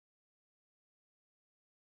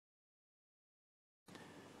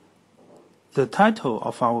The title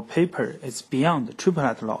of our paper is Beyond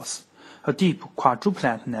Triplet Loss, a deep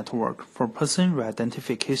quadruplet network for person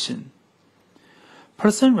re-identification.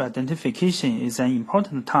 Person re-identification is an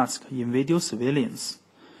important task in video surveillance.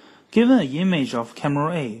 Given an image of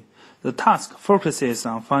camera A, the task focuses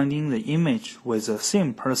on finding the image with the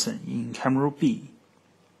same person in camera B.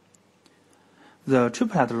 The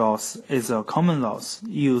triplet loss is a common loss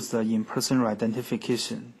used in person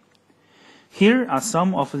re-identification. Here are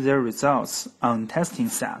some of their results on testing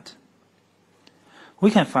set.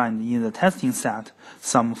 We can find in the testing set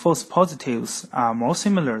some false positives are more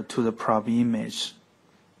similar to the probe image.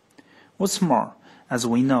 What's more, as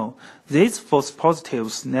we know, these false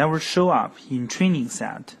positives never show up in training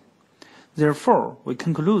set. Therefore, we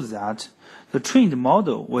conclude that the trained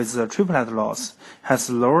model with the triplet loss has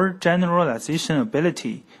lower generalization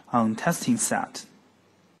ability on testing set.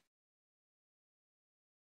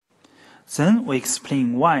 Then we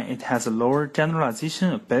explain why it has a lower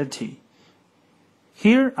generalization ability.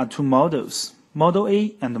 Here are two models, Model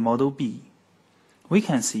A and Model B. We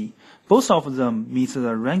can see both of them meet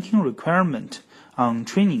the ranking requirement on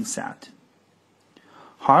training set.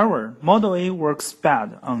 However, Model A works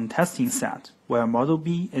bad on testing set, while Model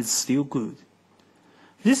B is still good.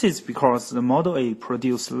 This is because the Model A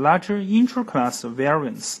produces larger intra-class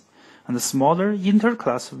variance and smaller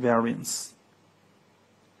inter-class variance.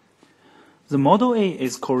 The Model A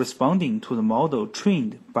is corresponding to the model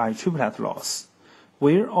trained by triplet loss,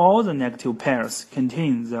 where all the negative pairs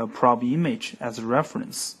contain the probe image as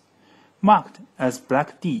reference, marked as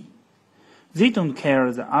black D. They don't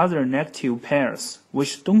carry the other negative pairs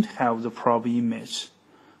which don't have the probe image,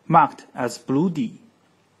 marked as blue D.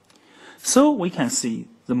 So we can see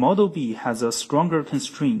the Model B has a stronger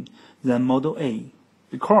constraint than Model A,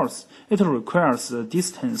 because it requires the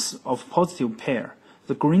distance of positive pair,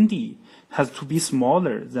 the green D, has to be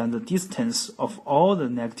smaller than the distance of all the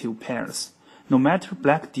negative pairs, no matter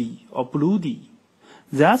black D or blue D.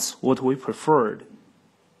 That's what we preferred.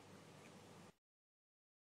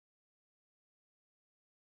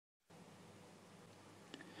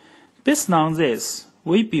 Based on this,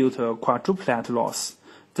 we built a quadruplet loss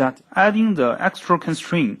that adding the extra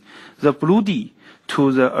constraint, the blue D,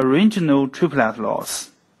 to the original triplet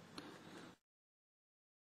loss.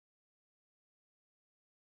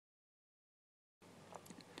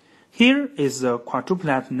 Here is the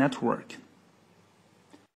quadruplet network.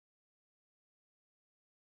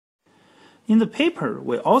 In the paper,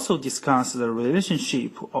 we also discuss the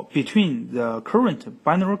relationship between the current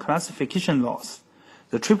binary classification loss,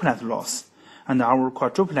 the triplet loss, and our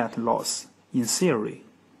quadruplet loss in theory.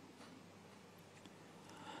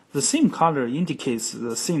 The same color indicates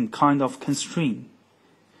the same kind of constraint,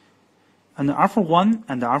 and alpha-1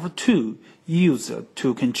 and alpha-2 used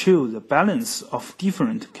to control the balance of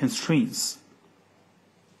different constraints.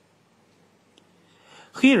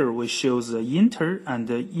 Here we show the inter- and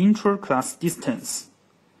intra-class distance.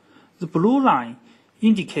 The blue line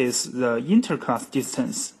indicates the inter-class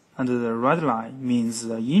distance, and the red line means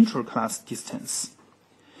the intra-class distance.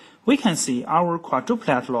 We can see our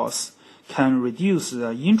quadruplet loss can reduce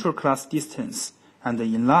the intra-class distance and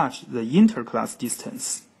enlarge the inter-class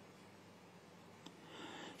distance.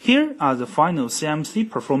 Here are the final CMC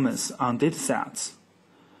performance on datasets.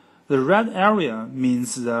 The red area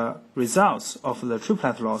means the results of the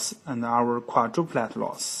triplet loss and our quadruplet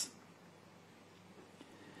loss.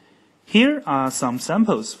 Here are some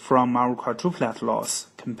samples from our quadruplet loss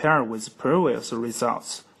compared with previous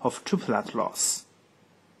results of triplet loss.